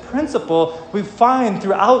again this principle we find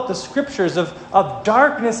throughout the scriptures of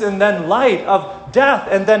darkness and then light, of death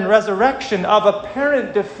and then resurrection, of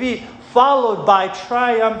apparent defeat followed by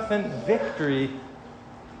triumphant victory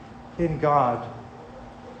in God.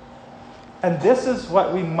 And this is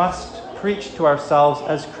what we must preach to ourselves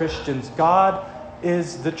as Christians. God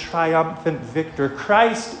is the triumphant victor.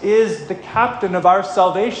 Christ is the captain of our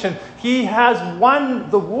salvation. He has won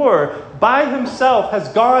the war. By himself has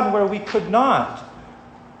gone where we could not.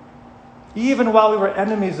 Even while we were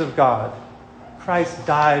enemies of God, Christ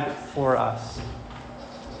died for us.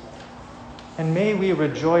 And may we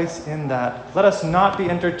rejoice in that. Let us not be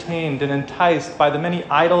entertained and enticed by the many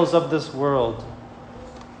idols of this world.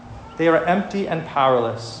 They are empty and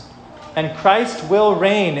powerless. And Christ will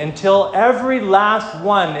reign until every last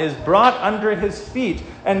one is brought under his feet.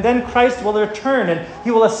 And then Christ will return and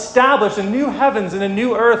he will establish a new heavens and a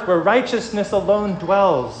new earth where righteousness alone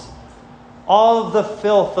dwells. All of the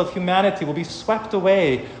filth of humanity will be swept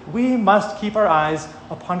away. We must keep our eyes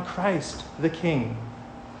upon Christ, the King,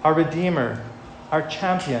 our Redeemer, our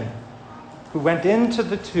champion, who went into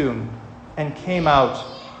the tomb and came out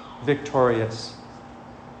victorious.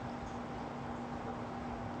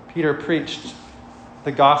 Peter preached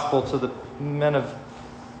the gospel to the men of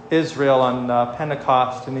Israel on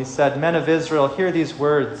Pentecost, and he said, "Men of Israel, hear these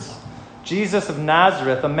words. Jesus of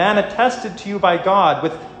Nazareth, a man attested to you by God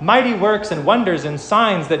with mighty works and wonders and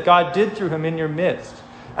signs that God did through him in your midst.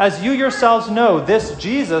 As you yourselves know, this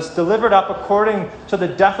Jesus, delivered up according to the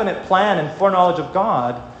definite plan and foreknowledge of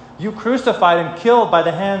God, you crucified and killed by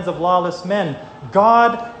the hands of lawless men.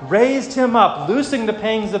 God raised him up, loosing the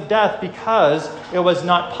pangs of death, because it was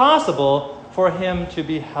not possible for him to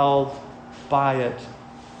be held by it."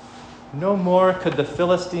 No more could the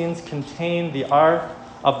Philistines contain the ark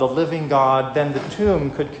of the living God than the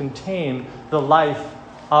tomb could contain the life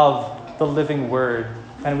of the living Word.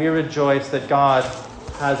 And we rejoice that God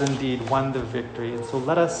has indeed won the victory. And so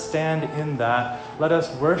let us stand in that. Let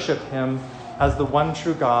us worship him as the one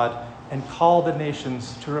true God and call the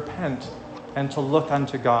nations to repent and to look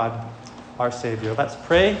unto God, our Savior. Let's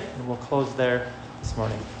pray, and we'll close there this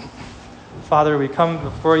morning. Father, we come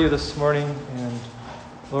before you this morning, and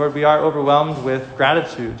Lord, we are overwhelmed with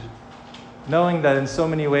gratitude, knowing that in so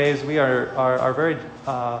many ways we are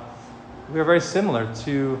very similar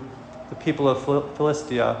to the people of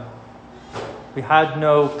Philistia. We had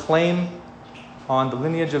no claim on the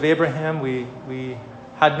lineage of Abraham. We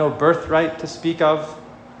had no birthright to speak of.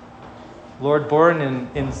 Lord, born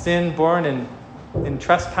in sin, born in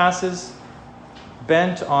trespasses,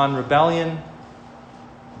 bent on rebellion.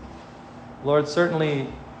 Lord, certainly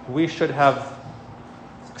we should have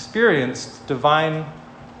experienced divine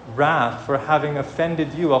wrath for having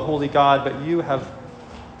offended you, a holy God, but you have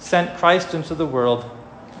sent Christ into the world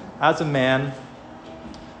as a man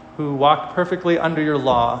who walked perfectly under your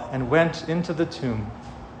law and went into the tomb,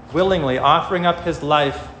 willingly offering up his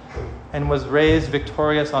life, and was raised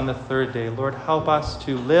victorious on the third day. Lord, help us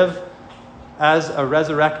to live as a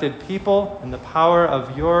resurrected people in the power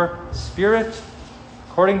of your Spirit,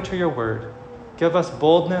 according to your word. Give us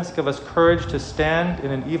boldness, give us courage to stand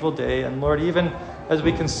in an evil day. And Lord, even as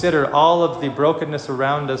we consider all of the brokenness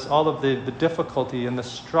around us, all of the difficulty and the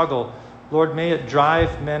struggle, Lord, may it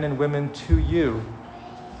drive men and women to you,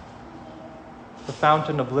 the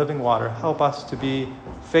fountain of living water. Help us to be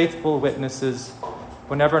faithful witnesses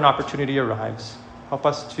whenever an opportunity arrives. Help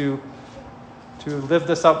us to live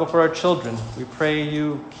this out before our children. We pray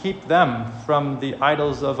you keep them from the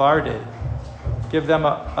idols of our day. Give them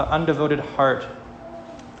an undevoted heart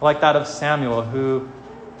like that of Samuel, who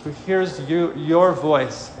hears your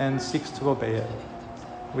voice and seeks to obey it.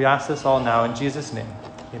 We ask this all now in Jesus' name.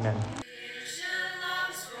 Amen.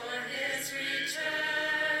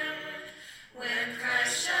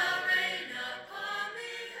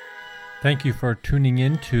 Thank you for tuning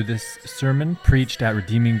in to this sermon preached at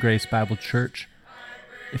Redeeming Grace Bible Church.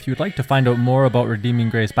 If you'd like to find out more about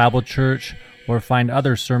Redeeming Grace Bible Church or find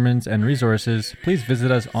other sermons and resources, please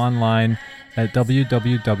visit us online at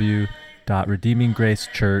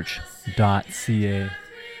www.redeeminggracechurch.ca.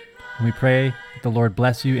 And we pray that the Lord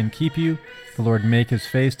bless you and keep you, the Lord make his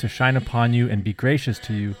face to shine upon you and be gracious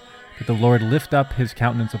to you, that the Lord lift up his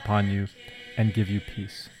countenance upon you and give you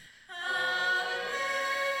peace.